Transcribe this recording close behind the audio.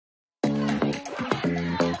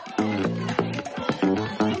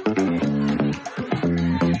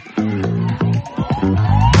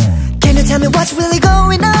What's really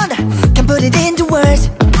going on? Can't put it into words.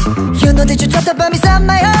 You know that you dropped the bomb inside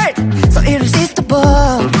my heart, so irresistible.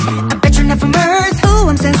 I bet you're not from Earth. Ooh,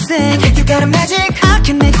 I'm sensing that you got a magic I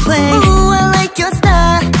can explain. Ooh, I like your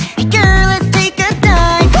style. Hey girl, let's take a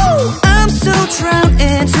dive. Ooh, I'm so drowned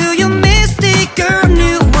into your mystical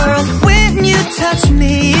new world. When you touch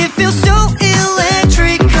me, it feels so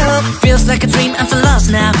electrical. Feels like a dream, I'm so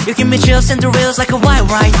lost now. You give me chills and thrills like a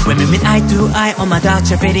wild ride. When we meet eye to eye, all my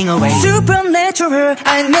doubts are fading away. Supernatural,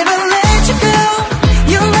 I never let you go.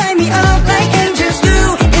 You light me up like angels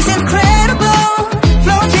do. It's incredible,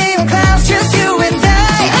 floating on clouds, just you and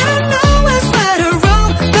I. I don't know what's right or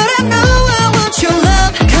wrong, but I know I want your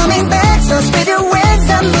love. Coming back, so speed your wings,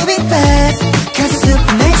 I'm moving fast. Cause it's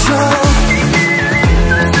supernatural.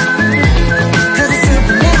 Cause it's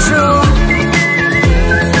supernatural.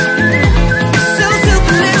 So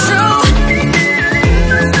supernatural.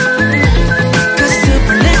 Cause it's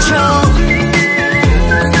supernatural.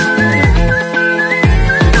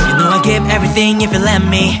 Give everything if you let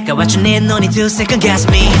me. Got what you need, no need to second guess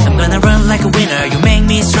me. I'm gonna run like a winner, you make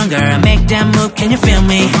me stronger. I make that move, can you feel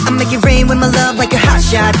me? I make it rain with my love like a hot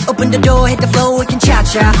shot. Open the door, hit the floor, we can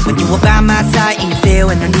cha-cha. When you are by my side and you feel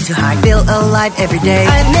when I need to hide, feel alive every day.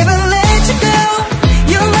 I never let you go.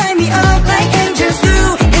 You light me up like angels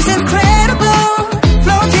do. It's incredible,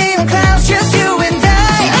 floating on clouds, just you and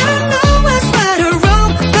I. I don't know what's right or wrong,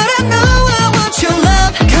 but I know I want your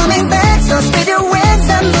love. Coming back, so speed your wings,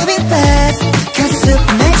 I'm moving fast. Cause it's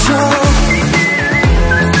supernatural.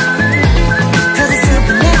 Cause it's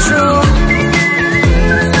supernatural.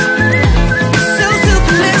 So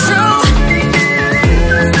supernatural.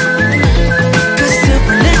 Cause it's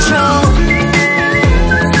supernatural.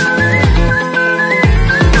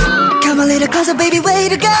 Come a little closer, baby, way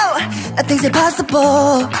to go. Nothing's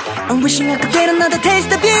impossible. I'm wishing I could get another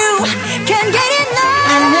taste of you. Can't get enough.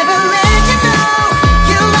 I never let